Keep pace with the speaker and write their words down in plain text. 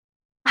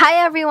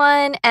Hi,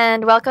 everyone,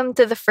 and welcome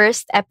to the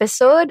first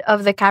episode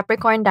of the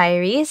Capricorn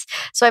Diaries.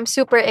 So, I'm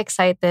super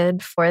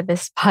excited for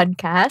this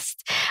podcast.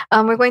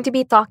 We're going to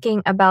be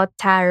talking about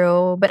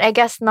tarot, but I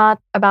guess not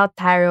about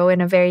tarot in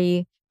a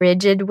very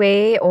rigid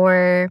way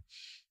or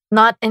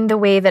not in the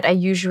way that I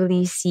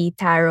usually see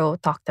tarot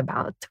talked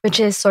about,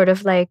 which is sort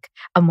of like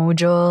a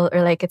module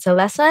or like it's a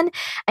lesson.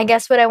 I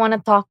guess what I want to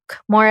talk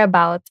more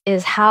about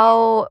is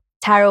how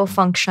tarot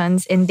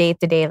functions in day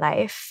to day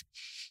life.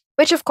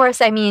 Which, of course,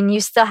 I mean, you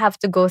still have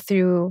to go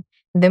through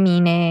the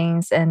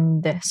meanings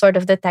and sort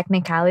of the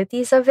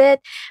technicalities of it.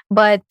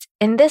 But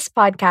in this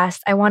podcast,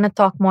 I want to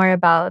talk more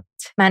about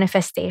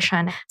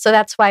manifestation. So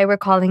that's why we're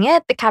calling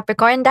it the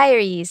Capricorn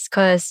Diaries,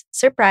 because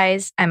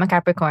surprise, I'm a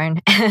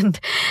Capricorn. And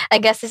I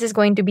guess this is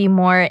going to be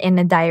more in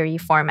a diary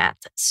format.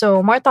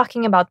 So, more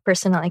talking about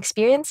personal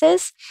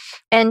experiences.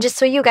 And just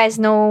so you guys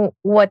know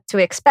what to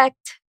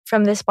expect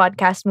from this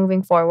podcast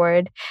moving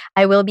forward,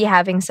 I will be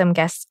having some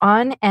guests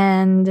on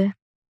and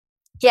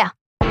yeah.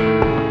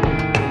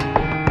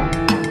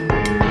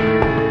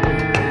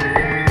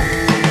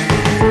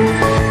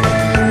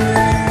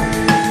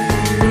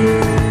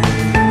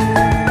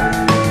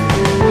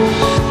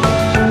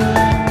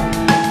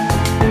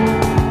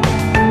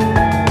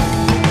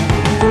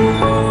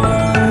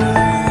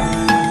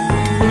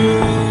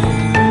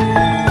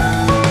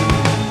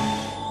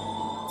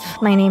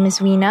 My name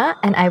is Weena,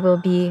 and I will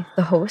be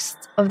the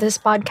host of this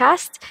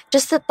podcast.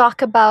 Just to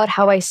talk about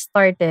how I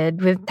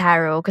started with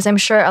tarot, because I'm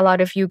sure a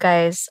lot of you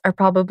guys are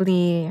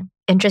probably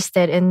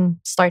interested in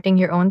starting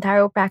your own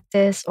tarot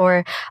practice,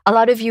 or a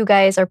lot of you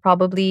guys are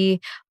probably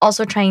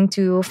also trying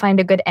to find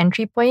a good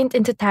entry point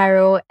into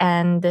tarot.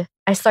 And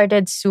I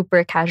started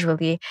super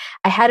casually.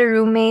 I had a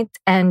roommate,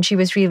 and she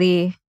was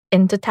really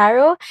into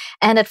tarot.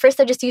 And at first,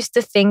 I just used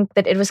to think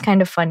that it was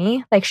kind of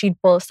funny. Like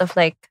she'd pull stuff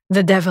like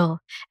the devil.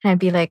 And I'd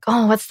be like,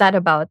 oh, what's that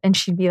about? And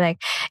she'd be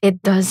like,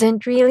 it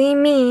doesn't really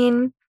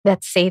mean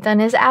that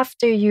Satan is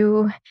after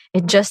you.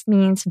 It just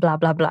means blah,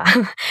 blah, blah.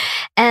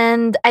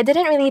 And I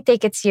didn't really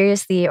take it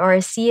seriously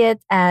or see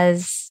it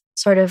as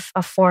sort of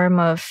a form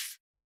of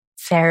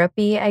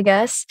therapy, I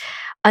guess,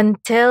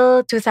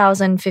 until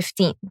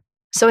 2015.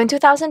 So in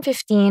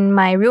 2015,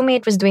 my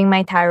roommate was doing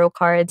my tarot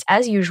cards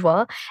as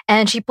usual,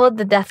 and she pulled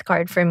the death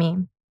card for me.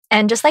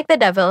 And just like the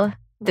devil,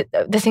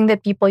 the thing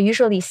that people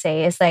usually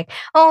say is like,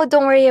 oh,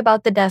 don't worry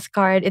about the death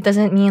card. It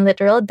doesn't mean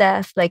literal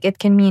death. Like it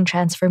can mean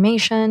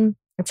transformation,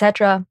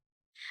 etc.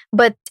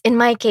 But in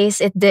my case,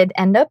 it did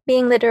end up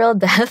being literal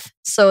death.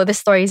 So the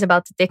story is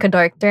about to take a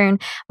dark turn.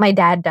 My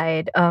dad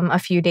died a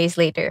few days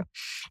later.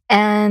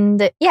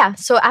 And yeah,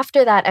 so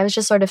after that, I was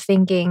just sort of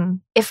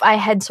thinking if I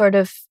had sort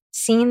of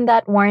seen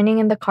that warning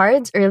in the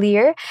cards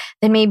earlier,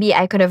 then maybe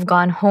I could have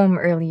gone home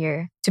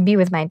earlier to be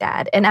with my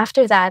dad. And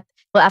after that,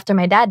 well, after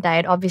my dad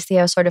died, obviously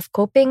I was sort of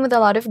coping with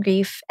a lot of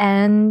grief.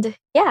 And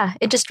yeah,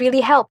 it just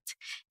really helped.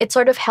 It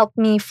sort of helped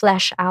me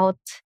flesh out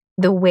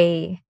the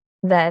way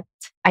that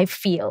I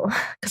feel,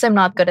 because I'm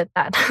not good at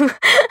that.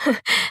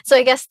 So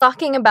I guess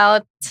talking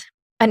about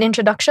an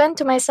introduction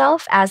to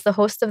myself as the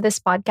host of this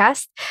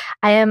podcast,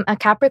 I am a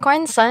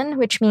Capricorn sun,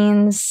 which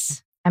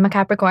means I'm a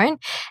Capricorn.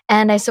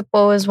 And I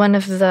suppose one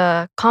of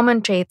the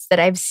common traits that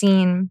I've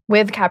seen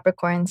with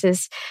Capricorns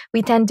is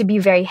we tend to be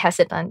very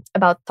hesitant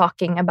about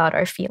talking about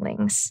our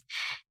feelings.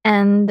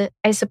 And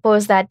I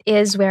suppose that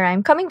is where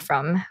I'm coming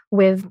from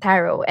with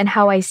tarot and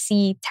how I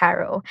see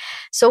tarot.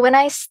 So when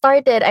I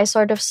started, I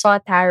sort of saw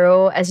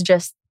tarot as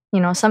just,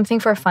 something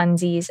for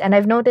funsies. And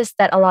I've noticed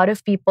that a lot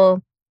of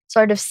people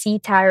sort of see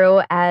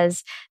tarot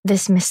as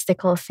this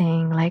mystical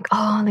thing, like,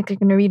 oh, like I'm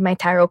going to read my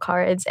tarot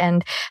cards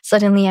and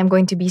suddenly I'm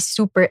going to be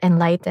super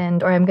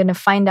enlightened or I'm going to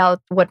find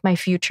out what my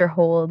future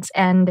holds.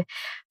 And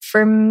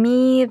for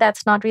me,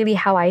 that's not really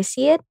how I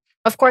see it.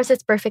 Of course,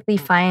 it's perfectly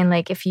fine,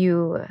 like if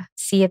you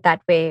see it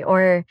that way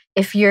or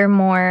if you're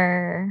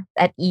more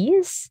at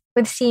ease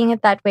with seeing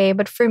it that way.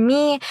 But for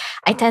me,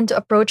 I tend to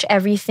approach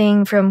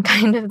everything from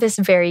kind of this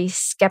very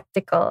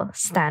skeptical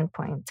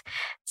standpoint.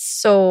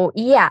 So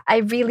yeah,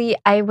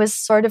 I was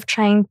sort of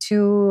trying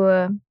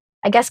to,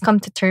 I guess, come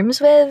to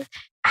terms with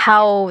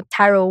how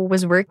tarot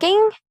was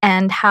working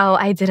and how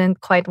I didn't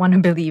quite want to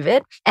believe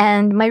it.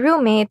 And my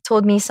roommate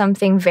told me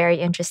something very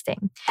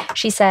interesting.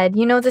 She said,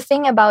 the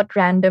thing about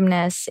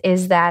randomness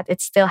is that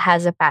it still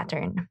has a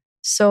pattern.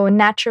 So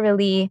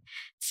naturally,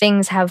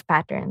 things have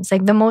patterns.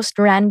 Like the most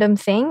random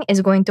thing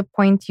is going to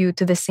point you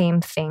to the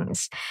same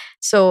things.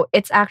 So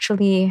it's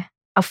actually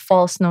a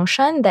false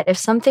notion that if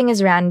something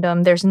is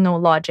random, there's no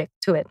logic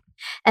to it.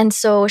 And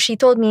so she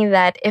told me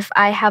that if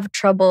I have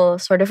trouble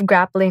sort of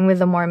grappling with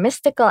the more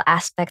mystical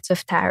aspects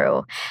of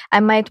tarot, I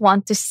might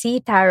want to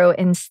see tarot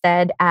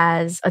instead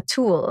as a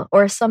tool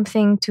or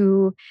something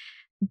to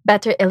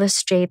better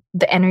illustrate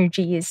the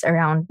energies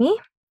around me.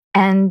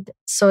 And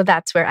so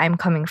that's where I'm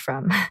coming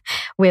from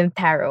with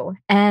tarot.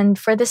 And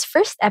for this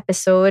first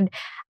episode,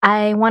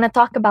 I want to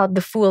talk about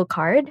the Fool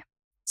card.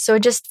 So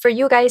just for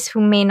you guys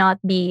who may not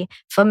be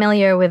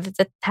familiar with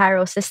the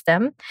tarot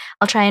system,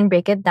 I'll try and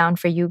break it down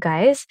for you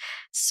guys.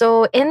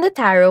 So in the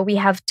tarot, we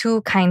have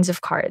two kinds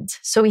of cards.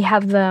 So we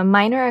have the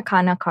minor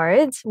arcana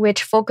cards,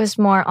 which focus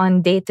more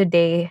on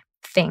day-to-day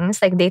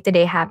things, like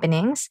day-to-day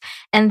happenings.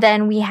 And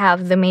then we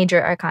have the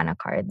major arcana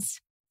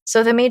cards.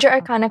 So the major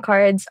arcana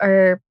cards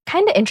are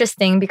kind of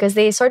interesting because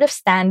they sort of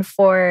stand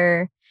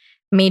for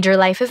major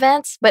life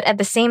events, but at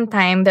the same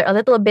time, they're a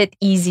little bit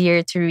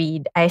easier to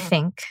read, I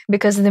think,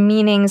 because the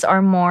meanings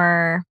are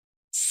more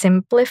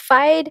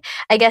simplified.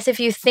 I guess if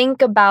you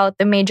think about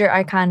the major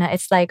arcana,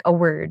 it's like a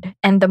word,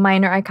 and the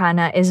minor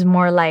arcana is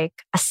more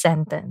like a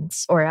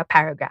sentence or a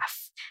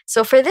paragraph.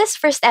 So for this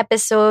first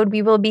episode,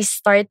 we will be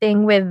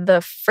starting with the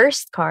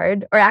first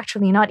card, or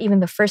actually not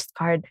even the first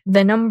card,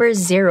 the number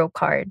 0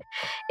 card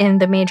in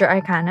the major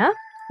arcana,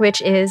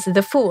 which is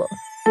the Fool.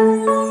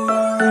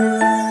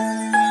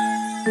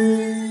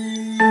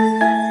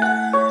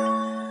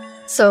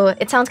 So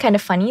it sounds kind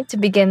of funny to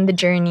begin the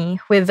journey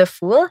with the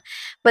Fool.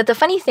 But the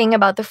funny thing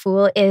about the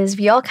Fool is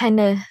we all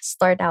kind of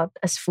start out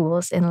as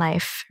fools in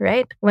life,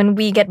 right? When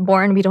we get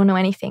born, we don't know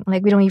anything.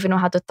 Like we don't even know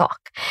how to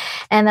talk.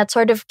 And that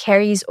sort of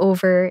carries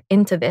over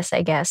into this,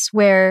 I guess,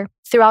 where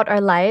throughout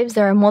our lives,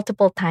 there are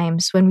multiple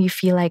times when we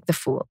feel like the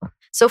fool.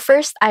 So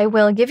first, I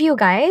will give you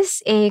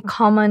guys a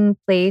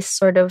commonplace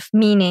sort of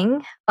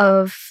meaning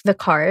of the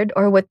card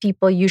or what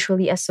people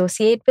usually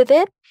associate with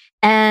it.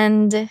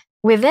 And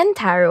within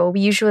tarot, we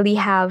usually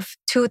have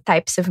two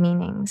types of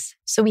meanings.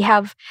 So we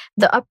have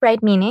the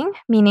upright meaning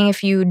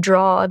if you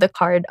draw the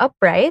card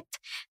upright,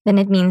 then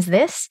it means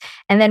this.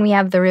 And then we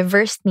have the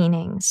reversed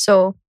meaning.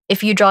 So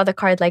if you draw the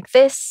card like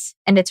this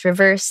and it's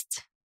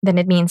reversed, then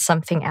it means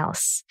something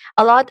else.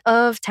 A lot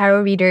of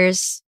tarot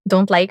readers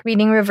don't like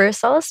reading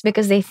reversals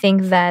because they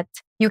think that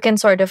you can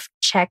sort of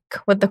check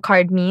what the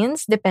card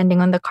means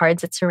depending on the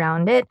cards that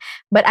surround it.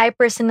 But I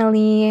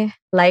personally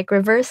like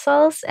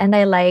reversals, and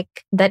I like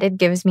that it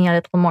gives me a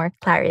little more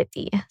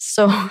clarity.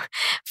 So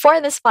for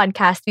this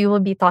podcast, we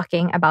will be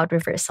talking about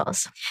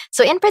reversals.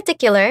 So in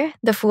particular,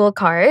 the Fool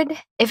card,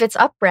 if it's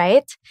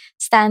upright,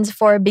 stands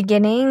for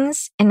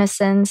beginnings,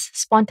 innocence,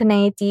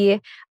 spontaneity,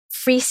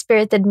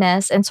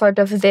 free-spiritedness, and sort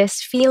of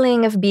this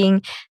feeling of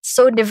being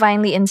so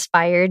divinely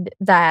inspired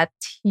that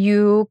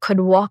you could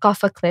walk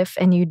off a cliff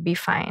and you'd be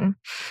fine.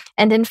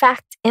 And in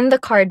fact, in the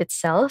card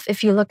itself,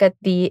 if you look at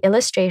the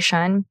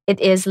illustration,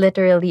 it is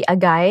literally a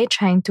guy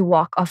trying to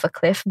walk off a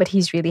cliff, but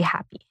he's really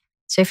happy.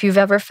 So if you've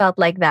ever felt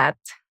like that,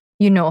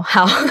 you know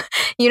how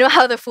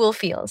the Fool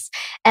feels.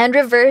 And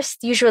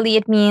reversed, usually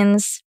it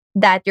means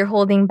that you're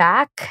holding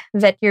back,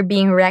 that you're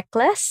being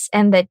reckless,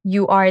 and that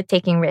you are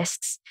taking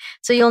risks.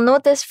 So you'll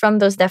notice from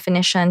those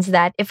definitions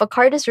that if a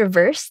card is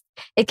reversed,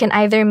 it can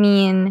either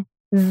mean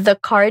the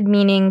card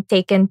meaning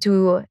taken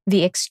to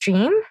the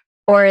extreme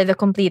or the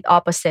complete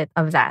opposite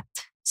of that.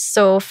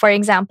 So for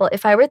example,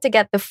 if I were to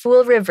get the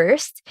Fool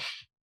reversed,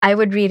 I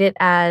would read it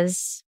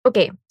as,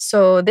 okay,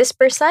 so this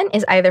person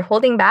is either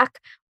holding back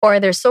or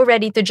they're so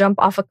ready to jump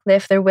off a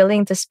cliff, they're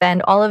willing to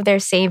spend all of their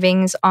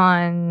savings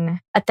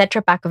on a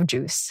Tetra Pak of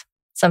juice.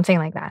 Something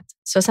like that.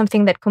 So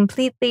something that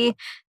completely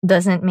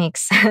doesn't make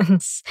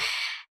sense.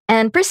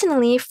 And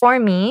personally, for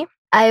me,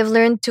 I've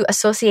learned to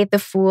associate the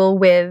Fool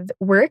with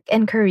work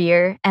and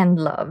career and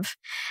love.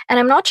 And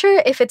I'm not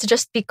sure if it's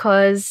just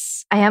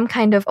because I am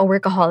kind of a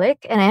workaholic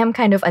and I am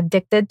kind of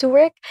addicted to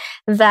work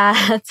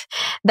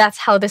that's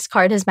how this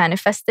card has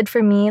manifested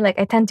for me. Like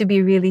I tend to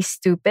be really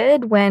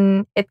stupid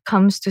when it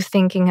comes to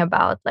thinking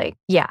about like,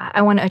 yeah,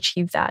 I want to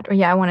achieve that, or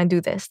yeah, I want to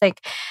do this.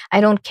 Like I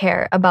don't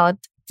care about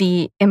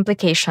the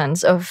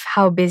implications of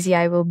how busy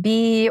I will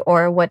be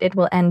or what it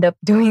will end up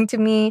doing to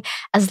me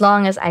as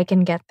long as I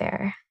can get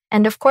there.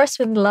 And of course,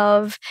 with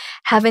love,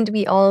 haven't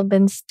we all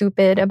been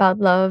stupid about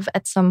love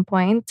at some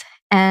point?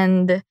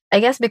 And I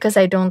guess because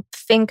I don't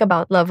think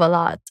about love a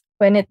lot,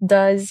 when it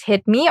does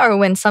hit me or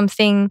when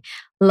something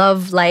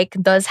love-like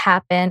does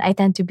happen, I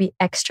tend to be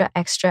extra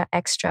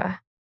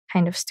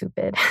kind of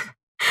stupid.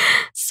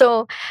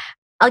 So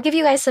I'll give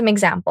you guys some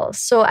examples.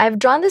 So I've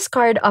drawn this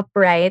card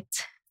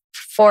upright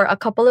for a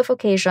couple of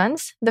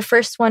occasions. The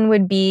first one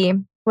would be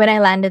when I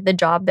landed the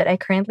job that I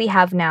currently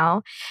have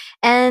now.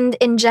 And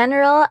in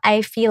general,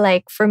 I feel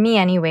like, for me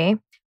anyway,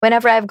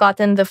 whenever I've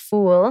gotten the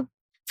Fool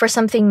for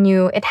something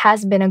new, it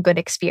has been a good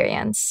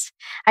experience.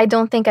 I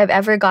don't think I've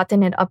ever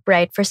gotten it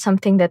upright for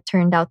something that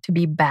turned out to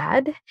be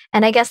bad.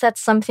 And I guess that's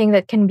something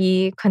that can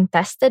be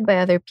contested by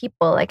other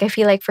people. Like I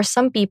feel like for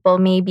some people,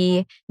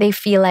 maybe they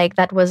feel like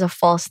that was a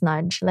false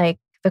nudge. Like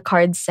the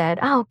card said,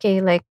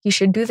 okay, like you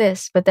should do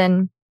this. But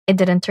then it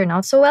didn't turn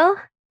out so well.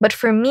 But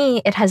for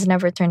me, it has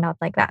never turned out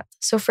like that.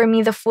 So for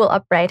me, the Fool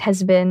upright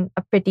has been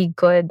a pretty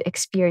good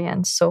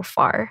experience so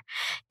far.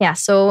 Yeah,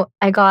 so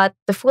I got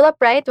the Fool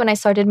upright when I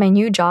started my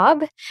new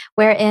job,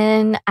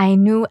 wherein I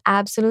knew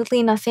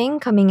absolutely nothing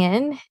coming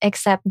in,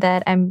 except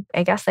that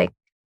I guess like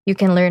you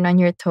can learn on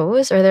your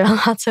toes, or there are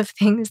lots of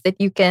things that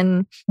you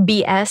can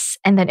BS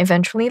and then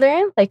eventually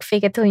learn, like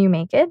fake it till you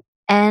make it.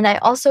 And I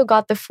also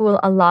got the Fool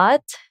a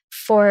lot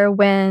for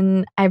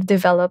when I've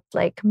developed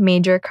like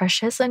major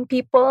crushes on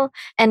people.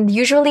 And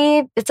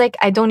usually it's like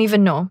I don't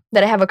even know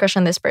that I have a crush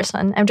on this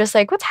person. I'm just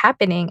like, what's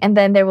happening? And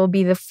then there will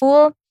be the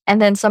Fool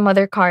and then some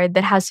other card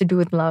that has to do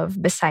with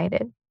love beside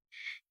it.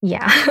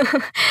 Yeah.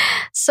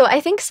 So I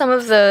think some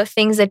of the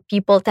things that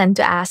people tend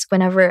to ask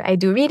whenever I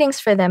do readings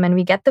for them and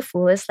we get the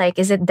Fool is like,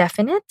 is it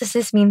definite? Does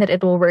this mean that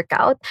it will work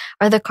out?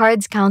 Are the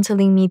cards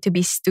counseling me to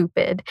be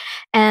stupid?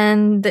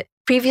 And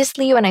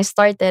previously, when I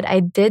started,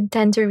 I did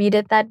tend to read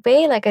it that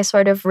way. Like I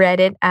sort of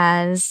read it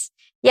as,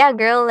 yeah,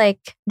 girl,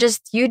 like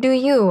just you do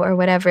you or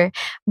whatever.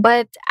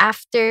 But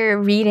after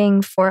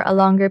reading for a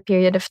longer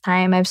period of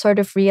time, I've sort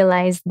of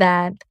realized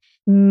that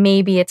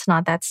maybe it's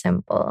not that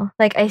simple.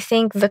 Like, I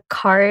think the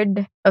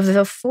card of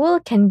the Fool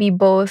can be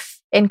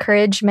both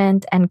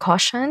encouragement and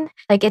caution.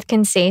 Like, it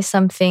can say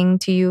something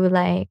to you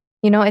like,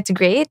 it's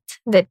great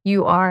that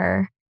you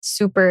are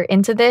super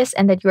into this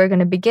and that you are going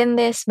to begin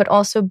this, but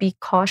also be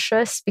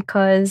cautious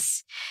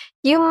because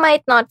you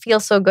might not feel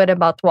so good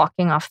about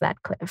walking off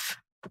that cliff.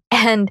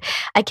 And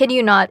I kid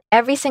you not,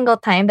 every single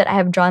time that I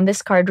have drawn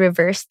this card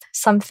reversed,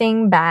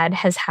 something bad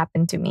has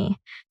happened to me.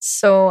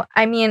 So,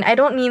 I mean, I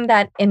don't mean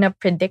that in a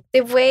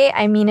predictive way.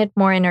 I mean it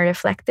more in a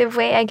reflective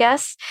way, I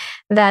guess.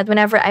 That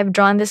whenever I've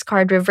drawn this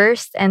card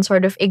reversed and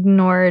sort of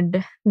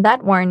ignored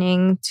that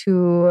warning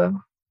to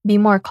be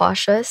more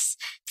cautious,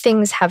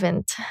 things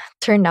haven't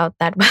turned out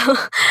that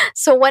well.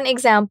 So, one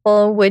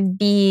example would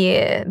be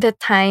the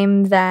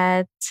time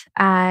that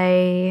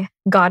I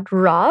got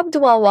robbed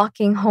while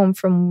walking home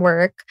from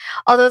work.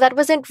 Although it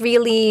wasn't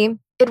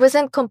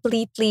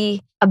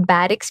completely a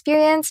bad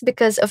experience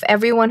because of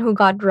everyone who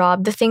got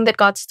robbed. The thing that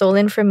got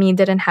stolen from me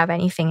didn't have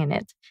anything in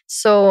it.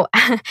 So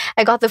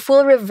I got the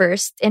Fool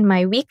reversed in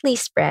my weekly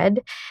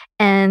spread.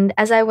 And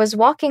as I was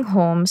walking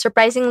home,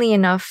 surprisingly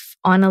enough,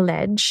 on a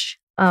ledge,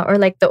 or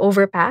like the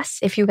overpass,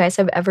 if you guys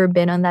have ever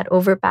been on that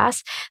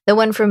overpass, the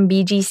one from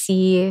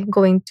BGC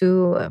going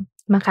to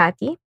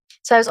Makati.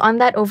 So I was on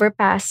that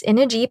overpass in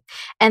a jeep,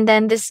 and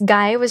then this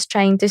guy was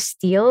trying to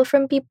steal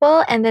from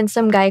people, and then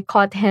some guy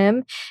caught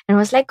him and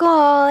was like,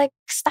 "Oh, like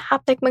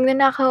stop, like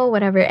magnanakaw,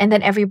 whatever." And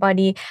then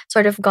everybody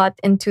sort of got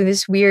into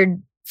this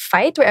weird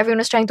fight where everyone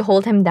was trying to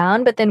hold him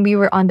down, but then we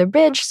were on the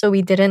bridge, so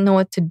we didn't know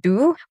what to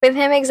do with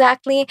him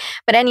exactly.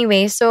 But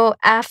anyway, so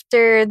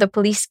after the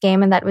police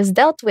came and that was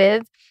dealt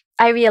with,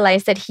 I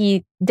realized that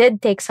he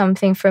did take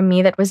something from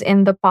me that was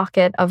in the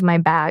pocket of my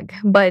bag,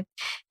 but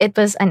it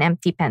was an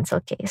empty pencil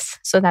case.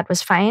 So that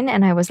was fine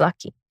and I was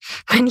lucky.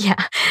 But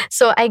yeah,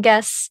 so I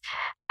guess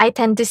I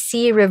tend to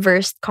see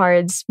reversed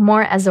cards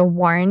more as a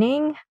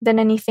warning than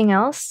anything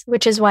else,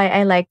 which is why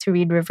I like to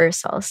read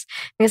reversals.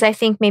 Because I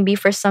think maybe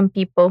for some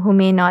people who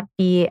may not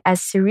be as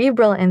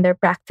cerebral in their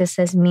practice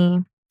as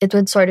me, it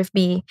would sort of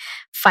be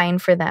fine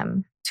for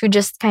them to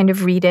just kind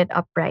of read it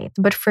upright.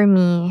 But for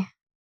me,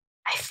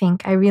 I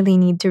think I really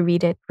need to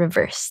read it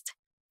reversed.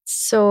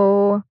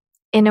 So,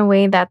 in a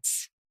way,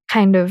 that's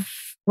kind of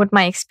what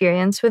my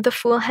experience with the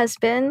Fool has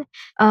been.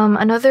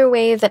 Another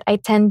way that I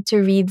tend to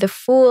read the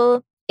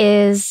Fool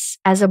is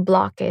as a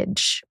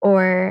blockage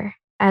or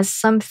as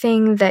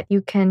something that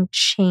you can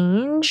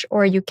change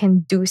or you can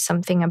do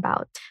something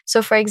about.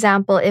 So, for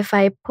example, if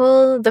I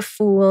pull the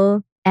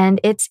Fool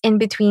and it's in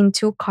between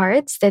two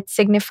cards that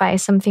signify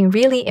something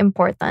really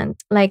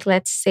important. Like,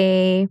 let's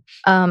say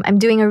I'm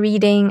doing a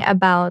reading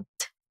about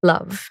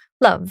love.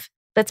 Love.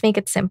 Let's make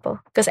it simple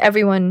because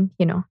everyone's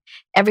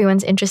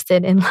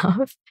interested in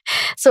love.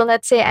 So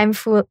let's say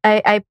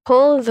I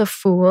pull the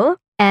Fool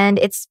and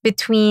it's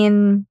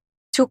between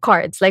two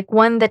cards, like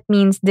one that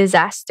means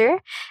disaster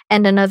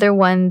and another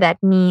one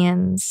that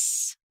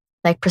means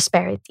like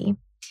prosperity.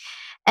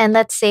 And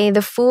let's say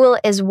the Fool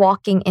is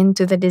walking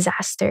into the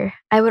disaster.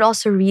 I would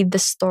also read the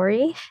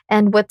story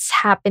and what's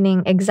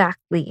happening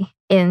exactly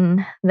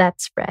in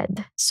that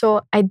spread.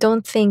 So I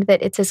don't think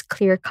that it's as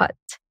clear cut.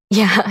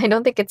 Yeah, I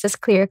don't think it's as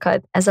clear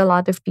cut as a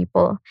lot of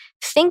people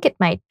think it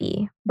might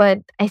be.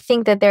 But I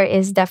think that there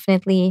is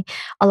definitely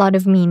a lot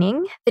of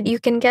meaning that you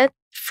can get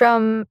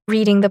from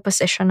reading the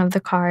position of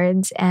the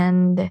cards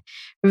and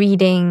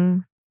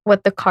reading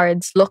what the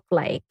cards look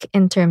like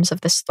in terms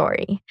of the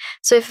story.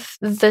 So if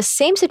the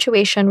same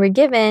situation were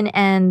given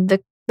and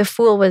the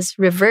Fool was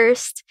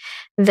reversed,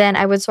 then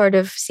I would sort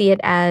of see it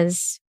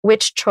as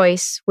which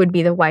choice would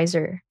be the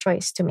wiser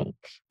choice to make.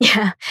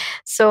 Yeah.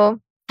 So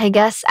I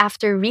guess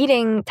after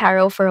reading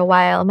tarot for a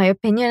while, my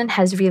opinion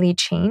has really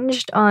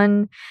changed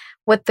on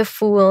what the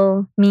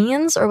Fool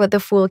means or what the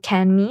Fool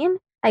can mean.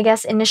 I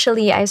guess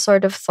initially I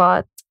sort of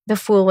thought the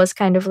Fool was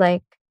kind of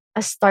like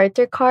a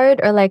starter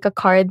card or like a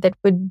card that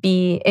would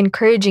be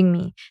encouraging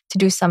me to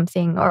do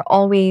something or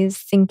always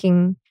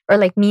thinking or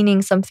like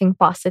meaning something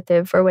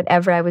positive for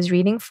whatever I was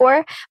reading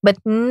for. But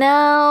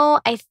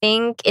now I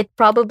think it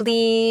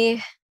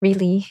probably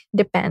really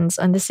depends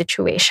on the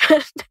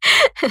situation.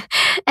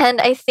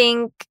 And I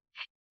think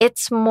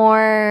it's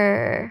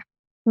more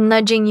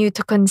nudging you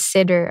to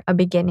consider a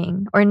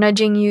beginning or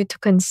nudging you to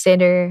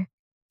consider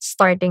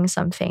starting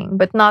something,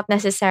 but not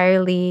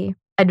necessarily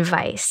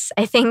advice.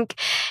 I think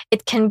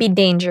it can be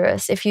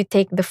dangerous if you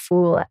take the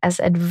Fool as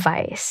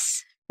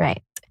advice,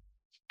 right?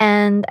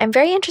 And I'm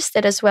very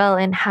interested as well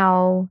in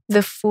how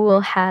the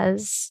Fool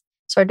has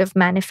sort of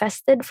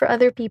manifested for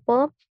other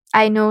people.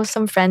 I know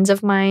some friends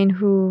of mine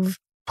who've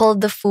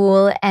pulled the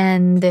Fool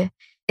and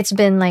it's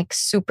been like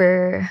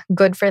super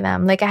good for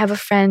them. Like I have a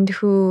friend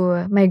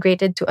who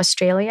migrated to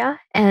Australia,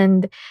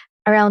 and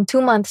around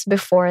 2 months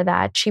before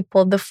that, she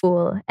pulled the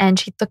Fool and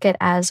she took it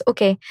as,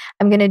 okay,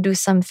 I'm going to do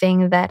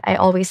something that I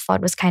always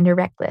thought was kind of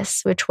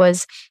reckless, which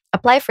was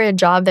apply for a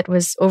job that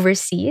was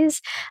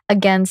overseas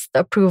against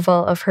the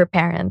approval of her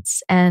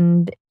parents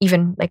and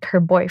even like her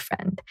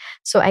boyfriend.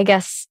 So I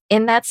guess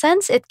in that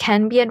sense, it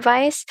can be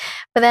advice.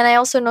 But then I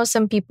also know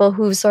some people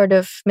who sort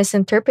of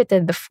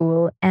misinterpreted the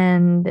Fool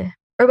and,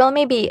 or well,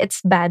 maybe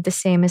it's bad to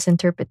say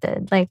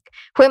misinterpreted. Like,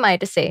 who am I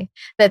to say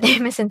that they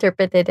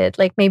misinterpreted it?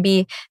 Like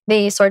maybe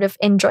they sort of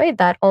enjoyed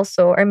that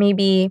also, or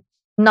maybe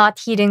not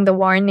heeding the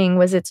warning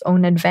was its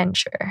own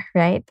adventure,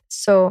 right?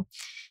 So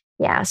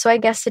yeah, so I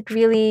guess it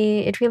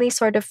really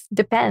sort of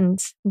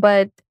depends.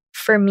 But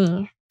for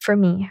me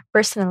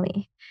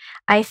personally,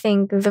 I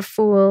think the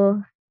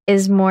Fool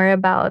is more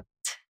about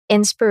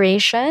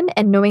inspiration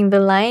and knowing the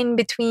line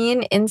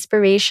between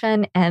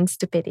inspiration and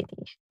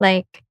stupidity.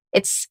 Like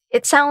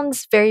it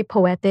sounds very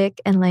poetic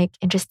and like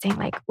interesting,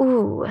 like,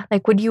 ooh,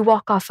 like would you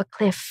walk off a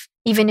cliff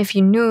even if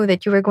you knew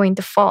that you were going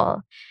to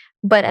fall?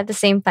 But at the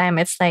same time,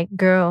 it's like,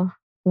 girl,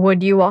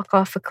 would you walk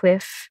off a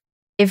cliff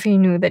if you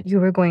knew that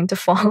you were going to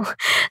fall?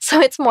 So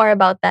it's more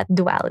about that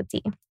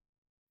duality.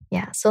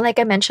 Yeah. So like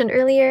I mentioned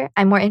earlier,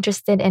 I'm more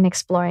interested in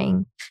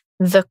exploring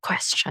the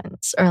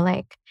questions, or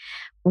like,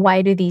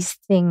 why do these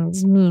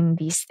things mean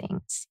these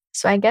things?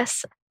 So I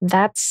guess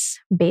that's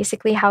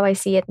basically how I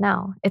see it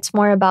now. It's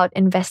more about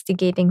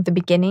investigating the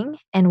beginning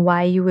and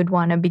why you would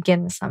want to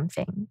begin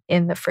something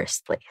in the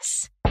first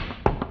place.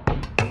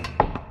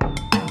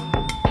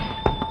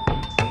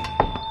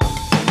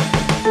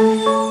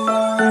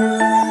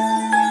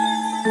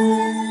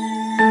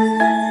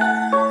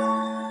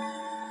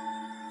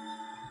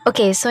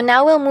 Okay, so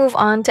now we'll move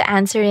on to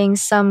answering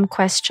some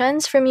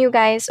questions from you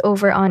guys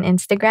over on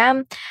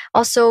Instagram.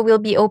 Also, we'll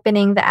be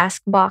opening the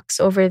Ask box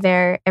over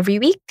there every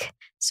week,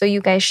 so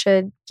you guys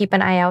should keep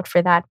an eye out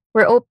for that.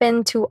 We're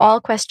open to all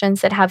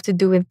questions that have to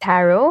do with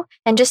tarot.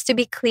 And just to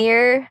be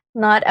clear,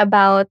 not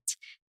about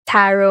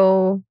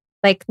tarot,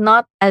 like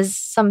not as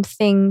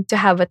something to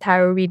have a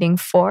tarot reading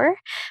for,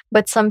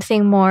 but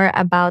something more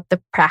about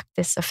the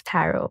practice of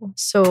tarot.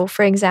 So,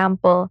 for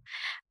example,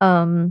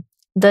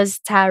 does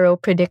tarot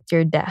predict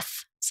your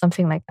death?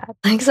 Something like that.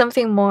 Like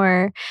something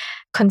more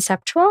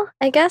conceptual,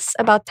 I guess,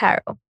 about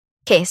tarot.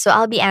 Okay, so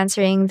I'll be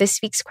answering this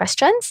week's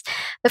questions.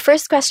 The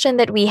first question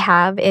that we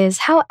have is,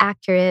 how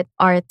accurate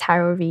are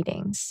tarot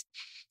readings?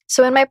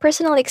 So in my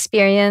personal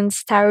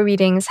experience, tarot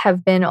readings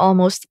have been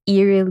almost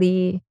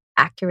eerily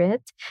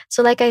accurate.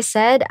 So like I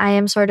said, I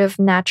am sort of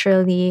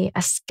naturally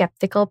a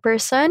skeptical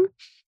person.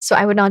 So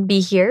I would not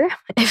be here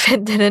if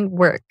it didn't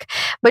work.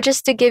 But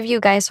just to give you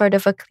guys sort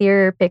of a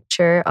clearer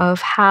picture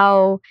of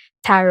how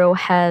tarot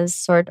has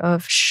sort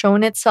of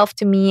shown itself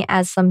to me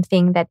as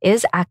something that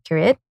is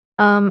accurate,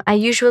 I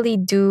usually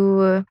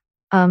do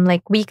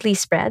like weekly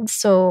spreads.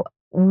 So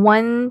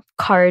one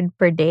card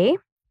per day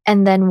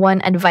and then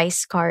one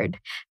advice card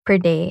per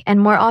day.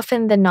 And more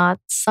often than not,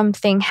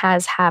 something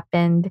has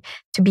happened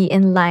to be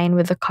in line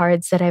with the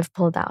cards that I've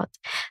pulled out.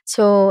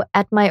 So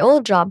at my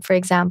old job, for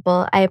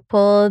example, I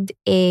pulled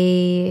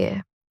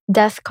a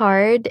death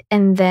card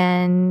and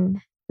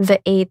then the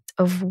Eight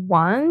of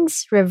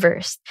Wands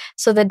reversed.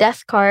 So the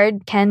death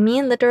card can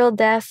mean literal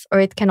death, or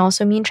it can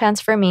also mean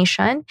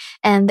transformation.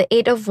 And the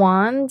Eight of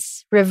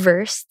Wands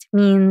reversed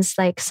means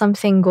like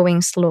something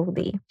going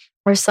slowly,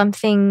 or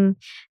something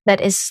that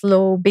is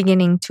slow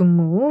beginning to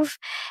move.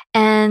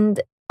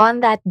 And on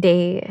that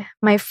day,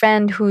 my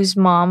friend whose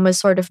mom was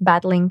sort of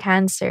battling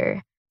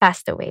cancer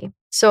passed away.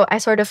 So I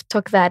sort of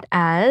took that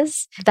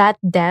as that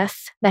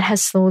death that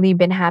has slowly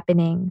been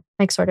happening,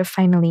 like sort of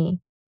finally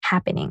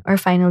happening or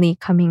finally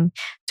coming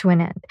to an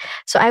end.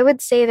 So I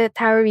would say that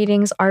tarot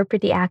readings are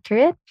pretty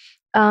accurate.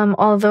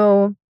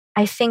 Although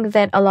I think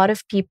that a lot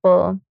of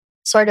people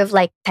sort of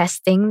like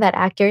testing that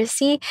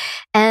accuracy.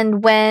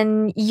 And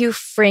when you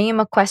frame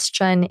a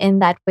question in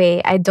that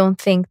way, I don't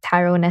think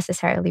tarot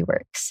necessarily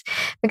works.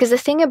 Because the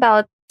thing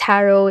about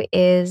tarot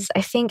is,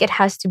 I think it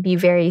has to be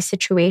very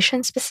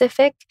situation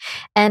specific,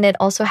 and it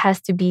also has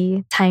to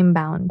be time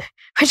bound,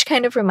 which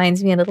kind of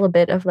reminds me a little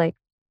bit of like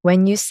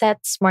when you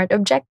set SMART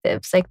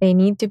objectives, like they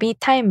need to be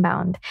time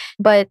bound.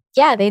 But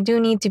yeah, they do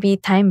need to be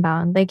time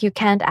bound. Like you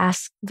can't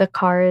ask the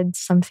cards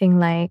something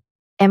like,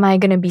 am I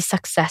going to be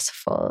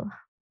successful?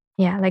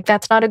 Yeah, like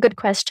that's not a good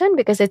question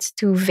because it's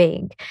too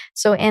vague.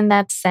 So in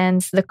that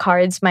sense, the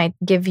cards might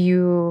give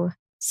you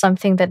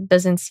something that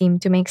doesn't seem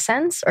to make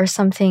sense or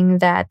something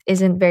that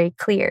isn't very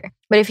clear.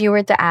 But if you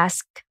were to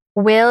ask,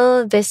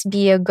 will this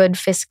be a good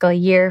fiscal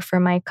year for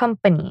my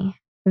company?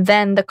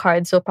 Then the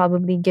cards will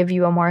probably give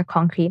you a more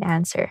concrete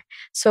answer.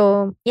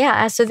 So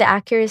yeah, as to the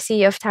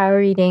accuracy of tarot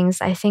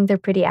readings, I think they're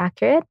pretty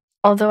accurate.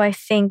 Although I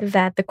think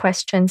that the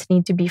questions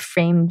need to be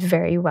framed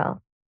very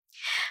well.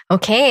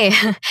 Okay,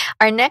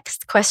 our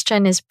next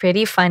question is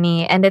pretty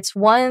funny, and it's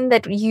one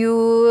that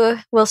you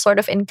will sort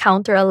of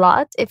encounter a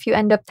lot if you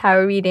end up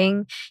tarot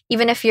reading,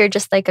 even if you're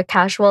just like a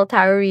casual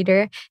tarot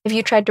reader. If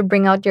you try to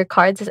bring out your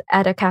cards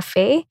at a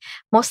cafe,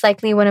 most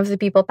likely one of the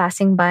people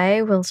passing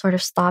by will sort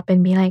of stop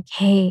and be like,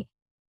 "Hey,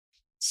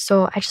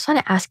 so I just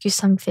want to ask you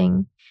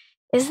something.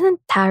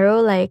 Isn't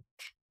tarot like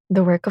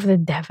the work of the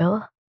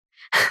devil?"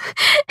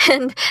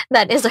 And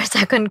that is our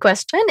second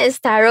question. Is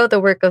tarot the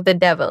work of the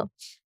devil?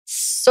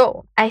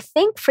 So I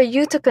think for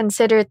you to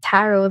consider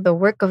tarot the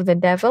work of the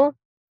devil,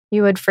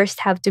 you would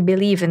first have to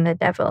believe in the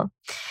devil.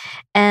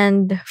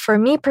 And for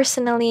me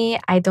personally,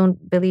 I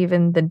don't believe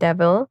in the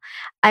devil.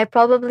 I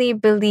probably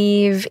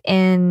believe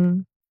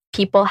in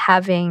people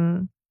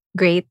having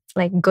great,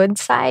 like good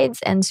sides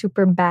and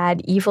super bad,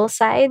 evil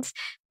sides.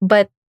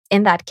 But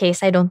in that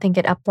case, I don't think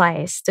it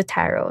applies to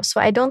tarot. So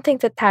I don't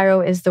think that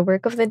tarot is the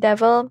work of the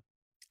devil.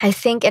 I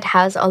think it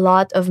has a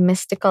lot of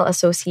mystical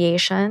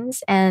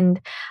associations and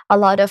a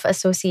lot of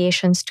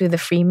associations to the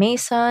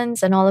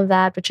Freemasons and all of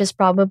that, which is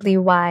probably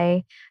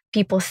why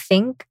people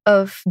think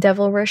of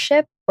devil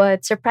worship.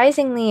 But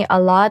surprisingly,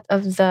 a lot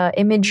of the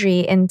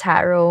imagery in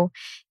tarot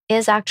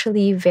is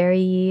actually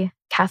very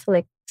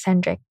Catholic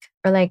centric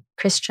or like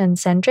Christian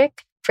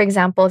centric. For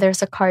example,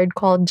 there's a card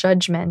called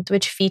Judgment,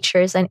 which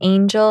features an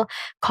angel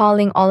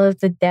calling all of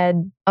the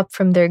dead up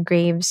from their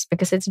graves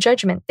because it's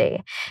Judgment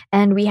Day.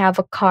 And we have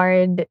a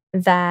card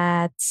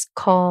that's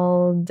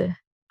called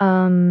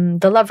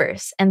The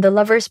Lovers. And The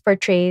Lovers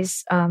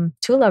portrays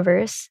two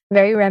lovers,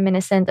 very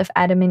reminiscent of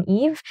Adam and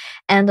Eve.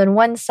 And on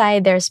one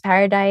side, there's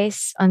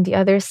paradise. On the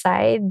other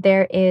side,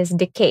 there is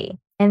decay.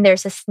 And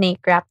there's a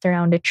snake wrapped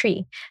around a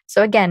tree.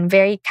 So again,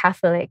 very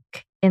Catholic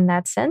in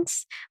that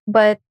sense.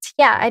 But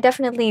yeah, I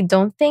definitely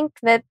don't think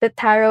that the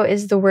tarot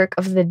is the work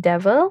of the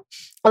devil.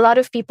 A lot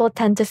of people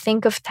tend to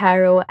think of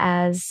tarot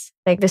as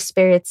like the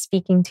spirit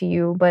speaking to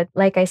you. But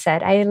like I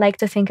said, I like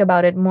to think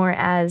about it more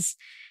as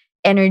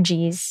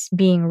energies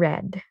being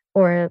read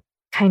or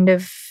kind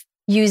of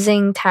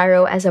using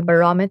tarot as a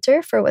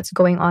barometer for what's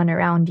going on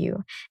around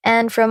you.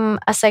 And from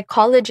a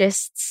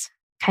psychologist's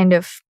kind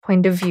of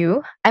point of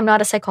view, I'm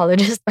not a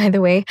psychologist, by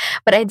the way,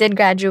 but I did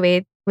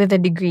graduate with a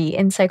degree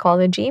in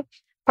psychology.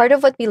 Part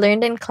of what we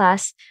learned in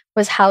class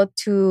was how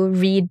to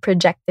read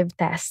projective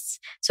tests.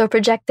 So, a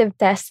projective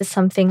test is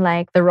something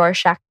like the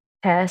Rorschach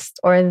test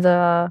or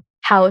the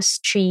house,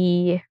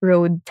 tree,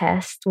 road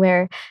test,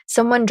 where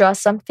someone draws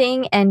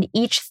something and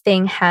each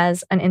thing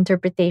has an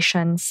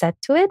interpretation set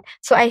to it.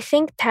 So, I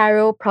think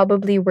tarot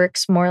probably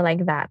works more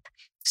like that.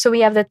 So,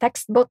 we have the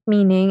textbook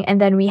meaning, and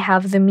then we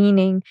have the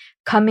meaning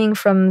coming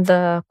from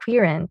the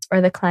querent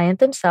or the client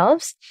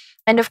themselves.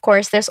 And of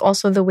course, there's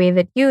also the way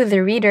that you,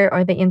 the reader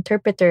or the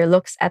interpreter,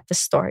 looks at the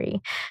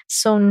story.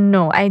 So,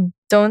 no, I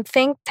don't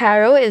think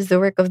tarot is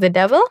the work of the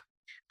devil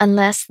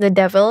unless the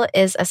devil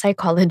is a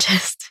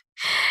psychologist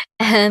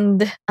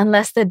and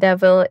unless the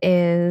devil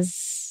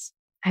is,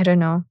 I don't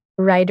know,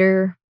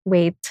 Rider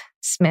Waite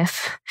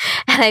Smith.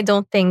 And I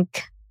don't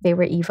think they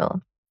were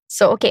evil.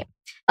 So, okay.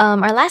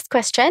 Our last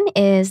question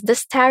is,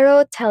 does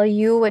tarot tell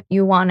you what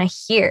you want to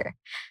hear?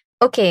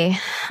 Okay,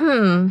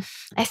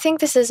 I think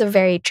this is a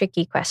very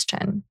tricky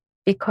question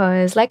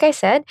because, like I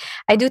said,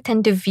 I do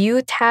tend to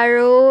view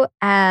tarot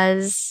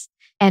as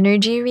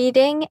energy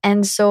reading.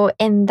 And so,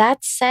 in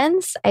that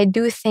sense, I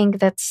do think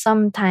that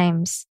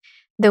sometimes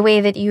the way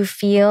that you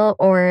feel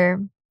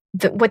or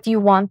what you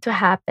want to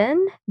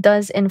happen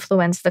does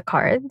influence the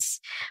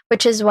cards,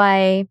 which is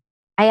why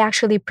I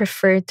actually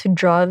prefer to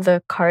draw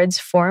the cards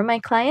for my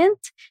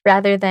client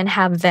rather than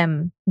have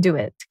them do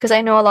it. Because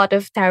I know a lot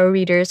of tarot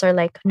readers are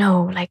like,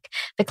 no, like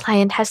the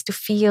client has to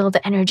feel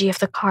the energy of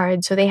the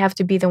card, so they have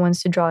to be the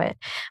ones to draw it.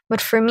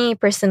 But for me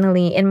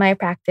personally, in my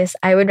practice,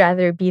 I would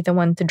rather be the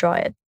one to draw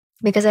it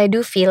because I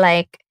do feel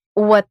like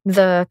what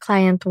the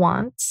client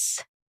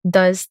wants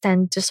does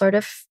tend to sort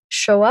of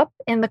show up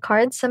in the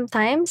cards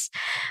sometimes.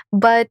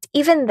 But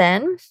even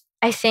then,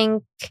 I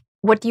think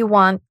what you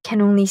want can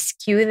only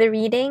skew the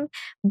reading,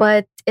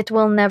 but it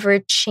will never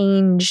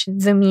change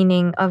the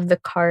meaning of the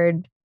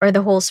card or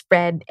the whole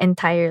spread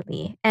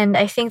entirely. And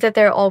I think that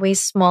there are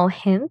always small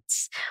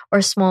hints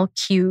or small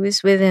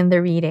cues within the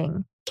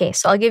reading. Okay,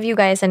 so I'll give you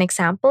guys an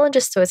example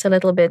just so it's a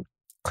little bit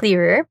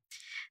clearer.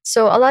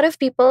 So a lot of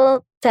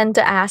people tend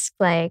to ask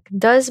like,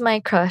 does my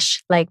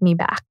crush like me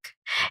back?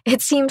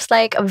 It seems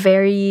like a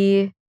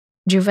very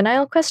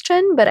juvenile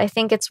question, but I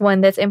think it's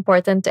one that's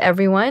important to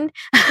everyone.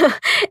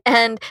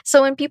 And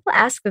so when people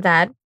ask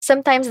that,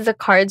 sometimes the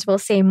cards will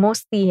say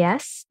mostly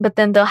yes, but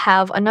then they'll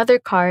have another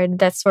card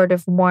that sort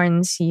of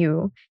warns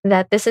you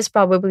that this is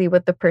probably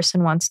what the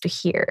person wants to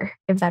hear,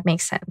 if that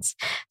makes sense.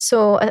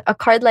 So a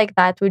card like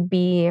that would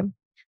be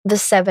the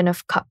Seven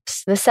of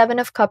Cups. The Seven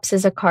of Cups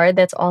is a card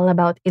that's all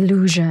about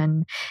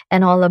illusion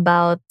and all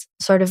about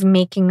sort of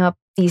making up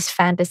these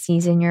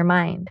fantasies in your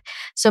mind.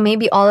 So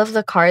maybe all of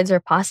the cards are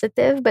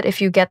positive, but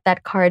if you get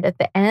that card at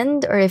the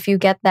end, or if you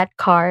get that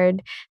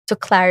card to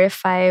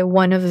clarify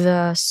one of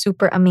the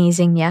super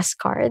amazing yes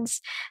cards,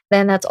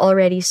 then that's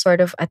already sort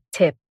of a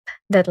tip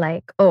that,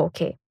 like, oh,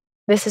 okay,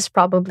 this is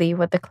probably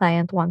what the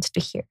client wants to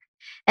hear.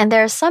 And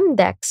there are some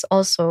decks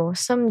also,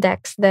 some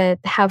decks that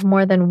have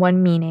more than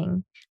one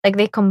meaning. Like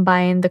they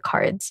combine the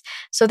cards.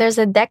 So there's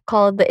a deck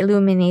called the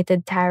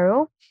Illuminated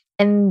Tarot.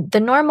 And the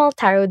normal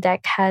tarot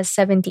deck has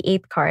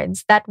 78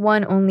 cards. That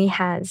one only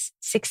has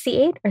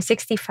 68 or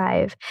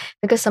 65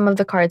 because some of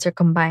the cards are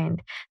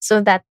combined.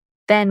 So that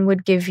then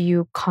would give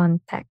you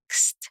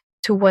context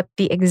to what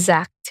the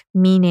exact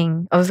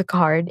meaning of the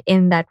card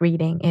in that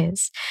reading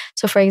is.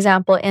 So, for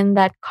example, in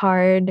that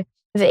card,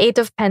 the Eight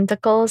of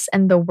Pentacles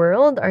and the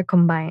World are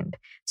combined.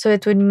 So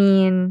it would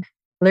mean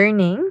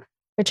learning,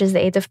 which is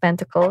the Eight of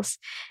Pentacles,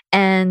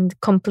 and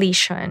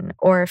completion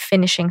or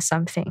finishing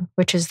something,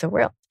 which is the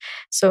World.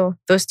 So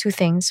those two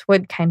things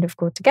would kind of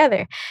go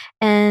together.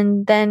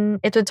 And then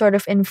it would sort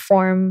of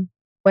inform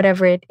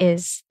whatever it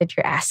is that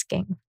you're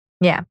asking.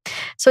 Yeah.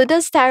 So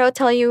does tarot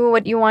tell you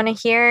what you want to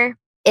hear?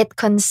 It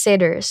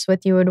considers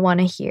what you would want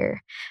to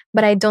hear.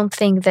 But I don't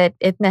think that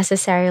it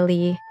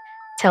necessarily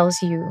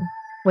tells you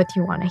what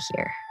you want to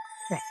hear.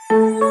 Right.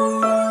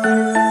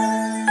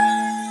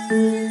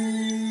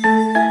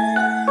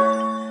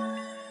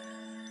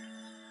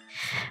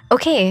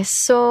 Okay,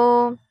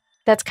 so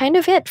that's kind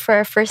of it for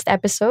our first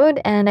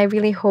episode, and I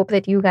really hope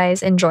that you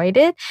guys enjoyed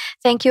it.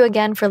 Thank you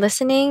again for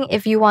listening.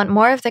 If you want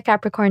more of the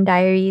Capricorn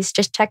Diaries,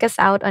 just check us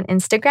out on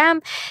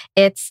Instagram.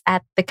 It's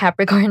at the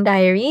Capricorn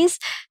Diaries.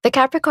 The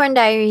Capricorn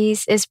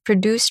Diaries is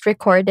produced,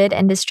 recorded,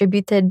 and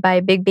distributed by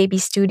Big Baby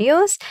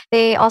Studios.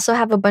 They also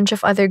have a bunch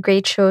of other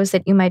great shows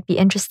that you might be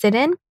interested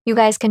in. You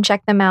guys can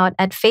check them out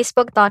at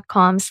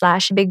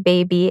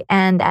facebook.com/bigbaby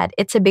and at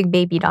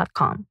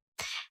itsabigbaby.com.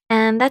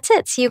 And that's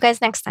it. See you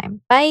guys next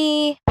time.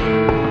 Bye.